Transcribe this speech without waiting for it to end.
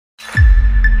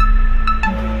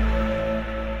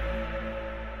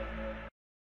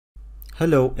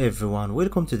Hello everyone,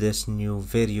 welcome to this new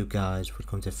video guys.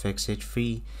 Welcome to Fix It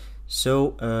Free.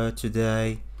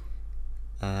 Today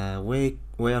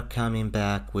we are coming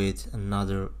back with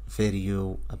another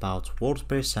video about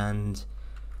WordPress, and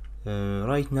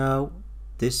right now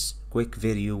this quick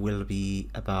video will be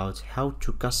about how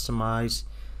to customize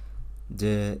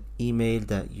the email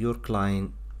that your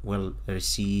client will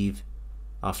receive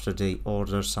after they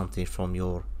order something from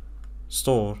your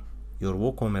store, your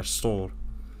WooCommerce store,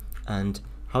 and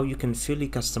how you can fully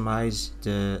customize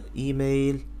the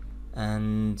email,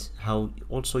 and how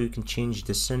also you can change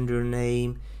the sender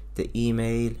name, the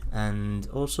email, and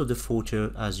also the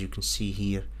footer, as you can see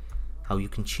here, how you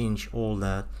can change all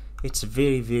that. It's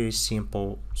very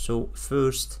simple. So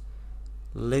first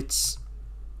let's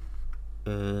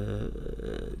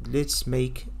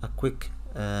make a quick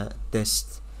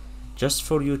test just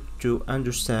for you to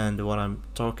understand what I'm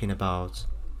talking about.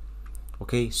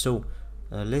 Okay, so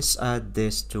let's add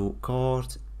this to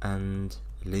cart and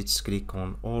let's click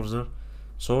on order.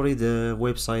 Sorry, the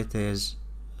website is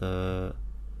on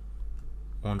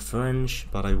French,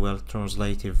 but I will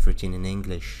translate everything in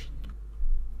English.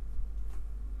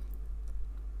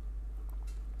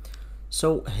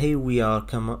 So here we are,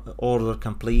 order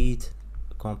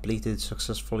completed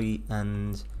successfully,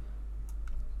 and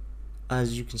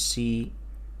as you can see,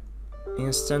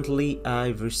 instantly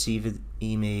I've received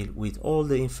email with all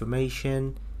the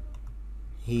information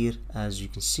here. As you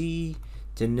can see,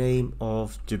 the name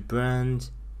of the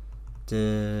brand,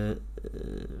 the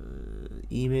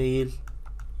email.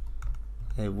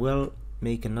 I will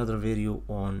make another video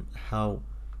on how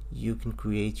you can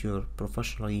create your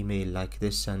professional email like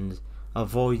this and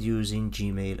avoid using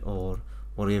Gmail or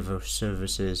whatever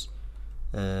services.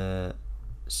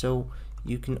 So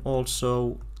you can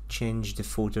also change the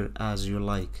footer as you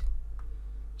like.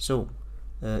 So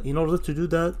in order to do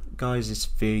that, guys, it's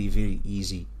very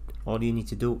easy. All you need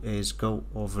to do is go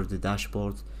over the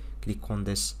dashboard, click on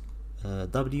this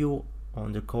W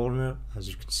on the corner, as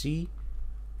you can see,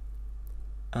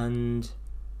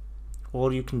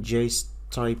 or you can just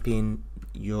type in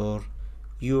your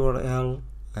URL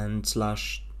and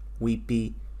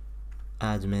 /wp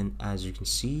admin, as you can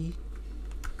see,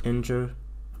 enter,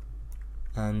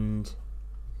 and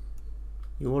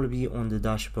you will be on the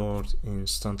dashboard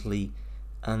instantly.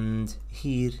 And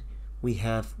here we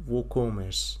have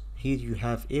WooCommerce. Here you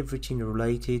have everything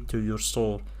related to your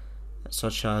store,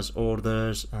 such as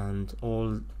orders and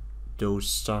all those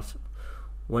stuff.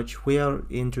 What we are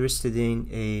interested in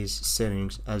is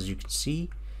settings, as you can see.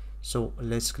 So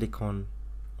let's click on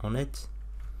it.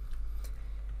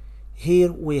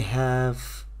 Here we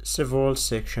have several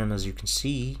sections. As you can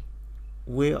see,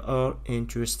 we are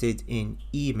interested in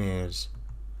emails,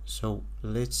 so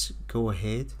let's go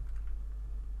ahead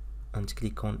and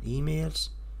click on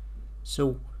emails.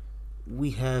 So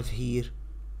we have here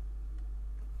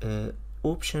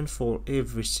option for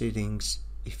every settings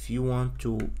if you want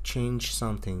to change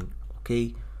something,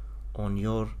 okay, on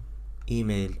your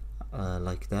email,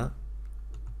 like that.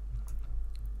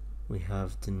 We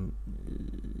have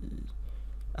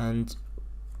and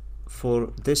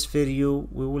for this video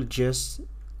we will just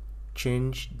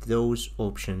change those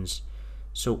options.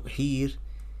 So here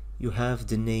you have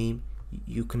the name.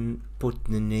 You can put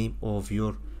the name of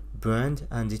your brand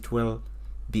and it will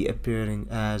be appearing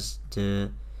as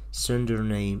the sender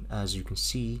name. As you can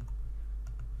see,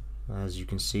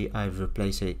 I've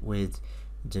replaced it with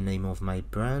the name of my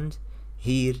brand.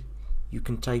 Here you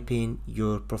can type in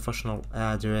your professional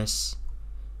address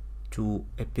to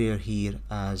appear here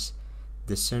as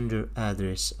the sender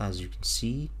address, as you can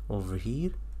see over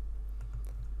here.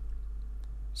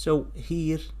 So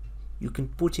here you can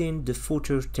put in the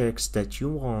footer text that you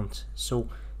want. So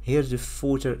here the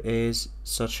footer is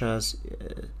such as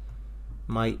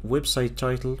my website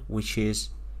title, which is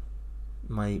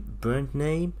my brand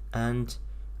name, and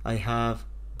I have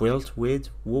built with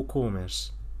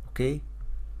WooCommerce. Okay,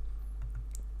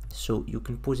 so you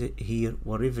can put it here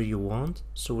wherever you want.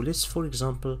 So let's, for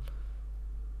example,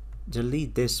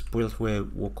 delete this built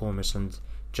with WooCommerce and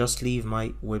just leave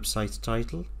my website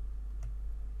title.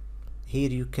 Here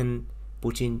you can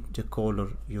put in the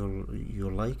color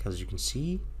you like, as you can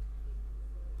see.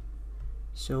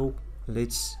 So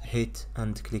let's hit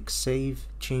and click save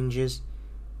changes.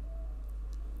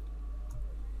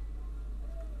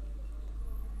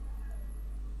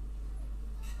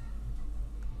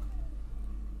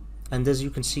 And as you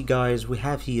can see, guys, we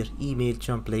have here email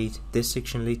template. This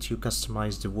section lets you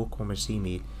customize the WooCommerce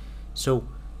email. So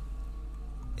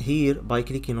here, by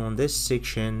clicking on this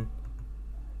section,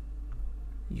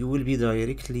 you will be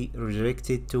directly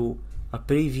redirected to a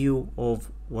preview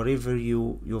of whatever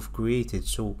you've created.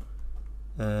 So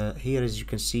here, as you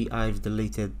can see, I've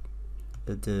deleted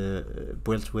the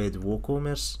built with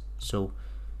WooCommerce. So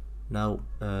now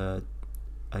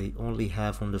I only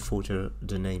have on the footer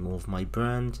the name of my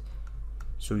brand,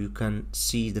 so you can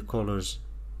see the colors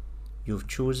you've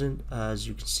chosen. As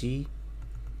you can see,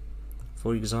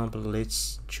 for example,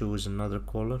 let's choose another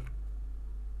color,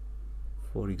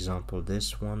 for example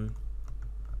this one.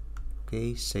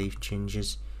 Okay, save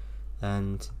changes,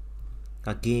 and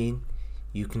again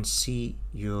you can see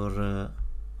your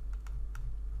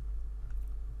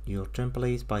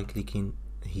template by clicking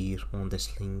here on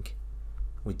this link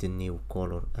with the new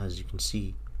color, as you can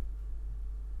see.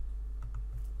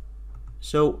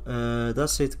 So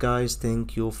that's it, guys.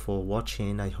 Thank you for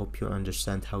watching. I hope you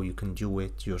understand how you can do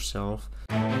it yourself.